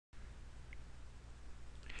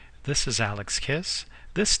This is Alex Kiss.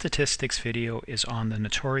 This statistics video is on the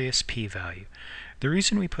notorious p-value. The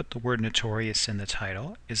reason we put the word notorious in the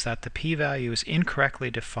title is that the p-value is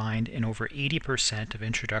incorrectly defined in over 80% of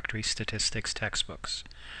introductory statistics textbooks.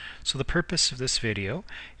 So the purpose of this video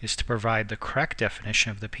is to provide the correct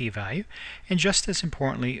definition of the p-value and, just as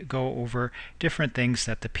importantly, go over different things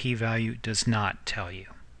that the p-value does not tell you.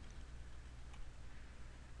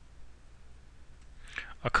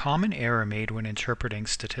 A common error made when interpreting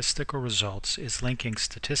statistical results is linking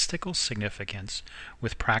statistical significance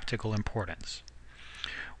with practical importance.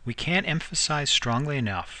 We can't emphasize strongly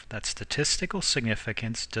enough that statistical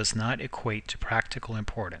significance does not equate to practical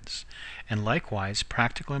importance, and likewise,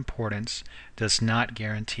 practical importance does not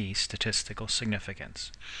guarantee statistical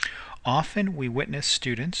significance. Often we witness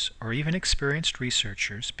students or even experienced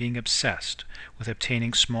researchers being obsessed with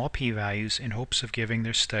obtaining small p-values in hopes of giving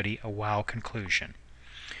their study a wow conclusion.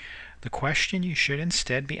 The question you should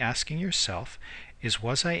instead be asking yourself is,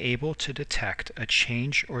 was I able to detect a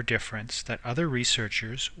change or difference that other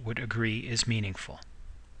researchers would agree is meaningful?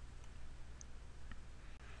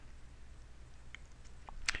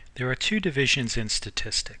 There are two divisions in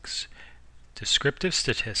statistics: descriptive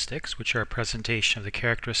statistics, which are a presentation of the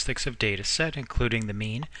characteristics of data set, including the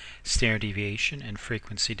mean, standard deviation, and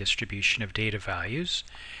frequency distribution of data values,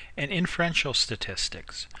 and inferential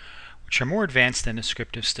statistics, which are more advanced than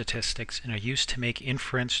descriptive statistics and are used to make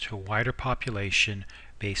inference to a wider population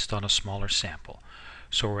based on a smaller sample.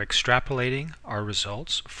 So we're extrapolating our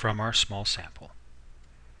results from our small sample.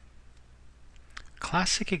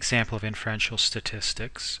 Classic example of inferential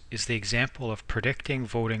statistics is the example of predicting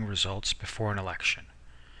voting results before an election.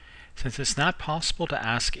 Since it's not possible to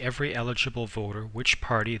ask every eligible voter which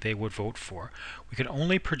party they would vote for, we can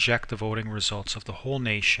only project the voting results of the whole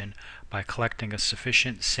nation by collecting a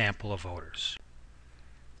sufficient sample of voters.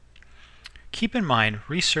 Keep in mind,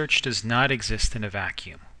 research does not exist in a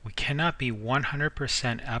vacuum. We cannot be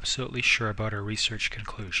 100% absolutely sure about our research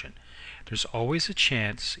conclusion. There's always a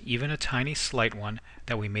chance, even a tiny slight one,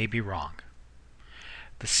 that we may be wrong.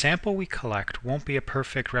 The sample we collect won't be a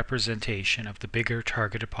perfect representation of the bigger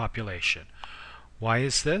targeted population. Why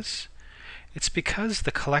is this? It's because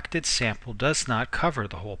the collected sample does not cover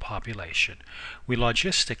the whole population. We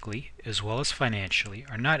logistically, as well as financially,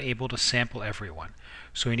 are not able to sample everyone,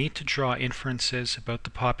 so we need to draw inferences about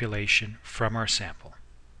the population from our sample.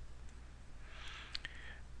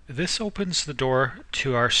 This opens the door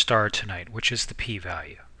to our star tonight, which is the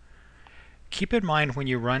p-value. Keep in mind, when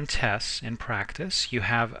you run tests in practice, you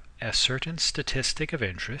have a certain statistic of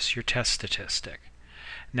interest, your test statistic.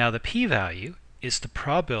 Now the p-value is the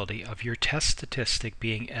probability of your test statistic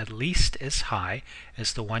being at least as high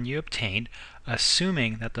as the one you obtained,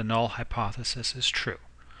 assuming that the null hypothesis is true.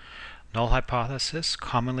 Null hypothesis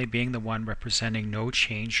commonly being the one representing no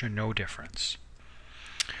change or no difference.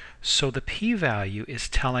 So the p-value is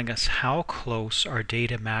telling us how close our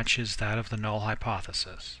data matches that of the null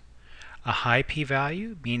hypothesis. A high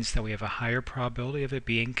p-value means that we have a higher probability of it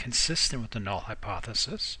being consistent with the null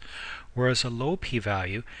hypothesis, whereas a low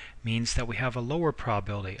p-value means that we have a lower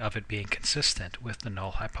probability of it being consistent with the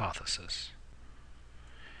null hypothesis.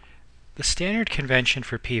 The standard convention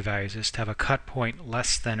for p-values is to have a cut point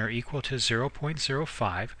less than or equal to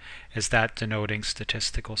 0.05 as that denoting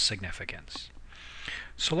statistical significance.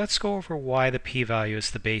 So let's go over why the p-value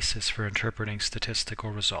is the basis for interpreting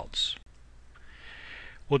statistical results.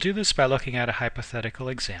 We'll do this by looking at a hypothetical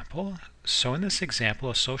example. So in this example,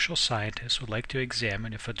 a social scientist would like to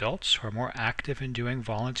examine if adults who are more active in doing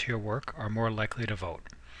volunteer work are more likely to vote.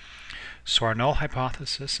 So our null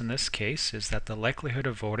hypothesis in this case is that the likelihood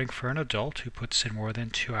of voting for an adult who puts in more than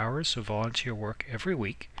 2 hours of volunteer work every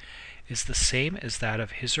week is the same as that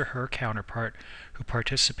of his or her counterpart who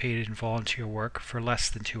participated in volunteer work for less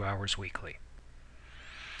than 2 hours weekly.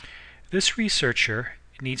 This researcher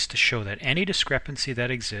needs to show that any discrepancy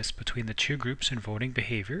that exists between the two groups in voting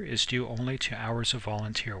behavior is due only to hours of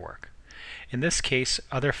volunteer work. In this case,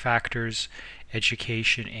 other factors,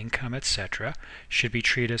 education, income, etc., should be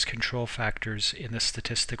treated as control factors in the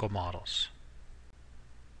statistical models.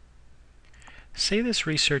 Say this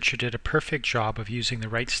researcher did a perfect job of using the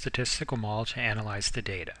right statistical model to analyze the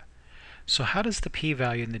data. So how does the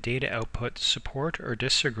p-value in the data output support or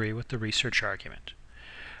disagree with the research argument?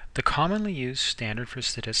 The commonly used standard for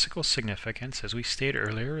statistical significance, as we stated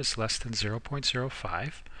earlier, is less than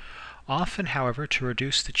 0.05. Often, however, to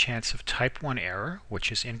reduce the chance of type 1 error,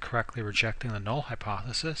 which is incorrectly rejecting the null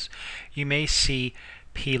hypothesis, you may see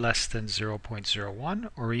p less than 0.01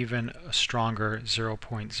 or even a stronger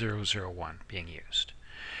 0.001 being used.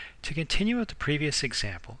 To continue with the previous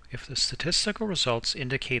example, if the statistical results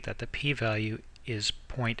indicate that the p-value is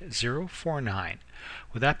 0.049.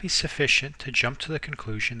 Would that be sufficient to jump to the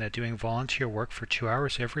conclusion that doing volunteer work for 2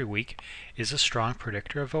 hours every week is a strong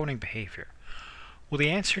predictor of voting behavior? Well, the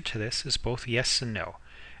answer to this is both yes and no.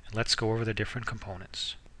 And let's go over the different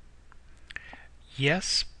components.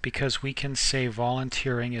 Yes, because we can say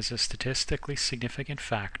volunteering is a statistically significant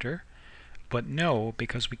factor, but no,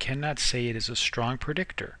 because we cannot say it is a strong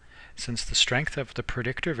predictor, since the strength of the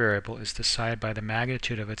predictor variable is decided by the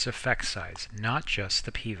magnitude of its effect size, not just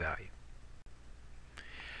the p-value.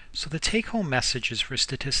 So the take-home messages for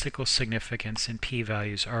statistical significance and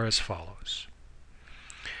p-values are as follows.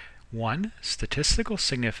 1. Statistical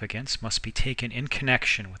significance must be taken in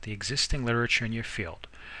connection with the existing literature in your field.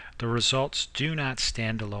 The results do not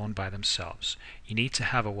stand alone by themselves. You need to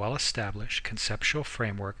have a well-established conceptual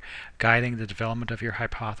framework guiding the development of your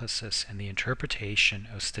hypothesis and the interpretation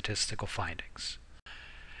of statistical findings.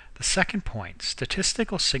 The second point,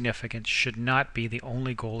 statistical significance should not be the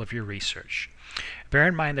only goal of your research. Bear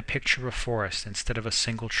in mind the picture of a forest instead of a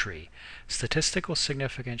single tree. Statistical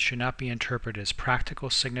significance should not be interpreted as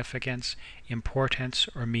practical significance, importance,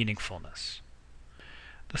 or meaningfulness.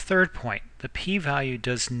 The third point, the p-value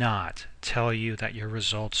does not tell you that your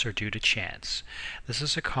results are due to chance. This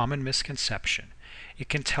is a common misconception. It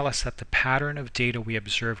can tell us that the pattern of data we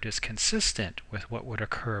observed is consistent with what would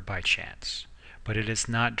occur by chance, but it is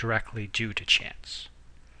not directly due to chance.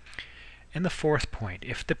 And the fourth point,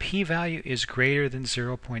 if the p-value is greater than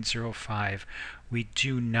 0.05, we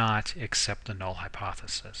do not accept the null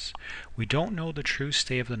hypothesis. We don't know the true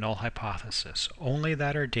state of the null hypothesis, only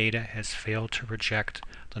that our data has failed to reject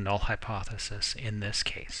the null hypothesis in this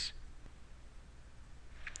case.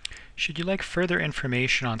 Should you like further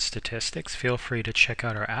information on statistics, feel free to check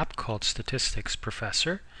out our app called Statistics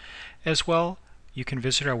Professor. As well, you can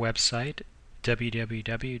visit our website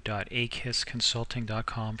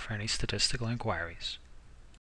www.akisconsulting.com for any statistical inquiries.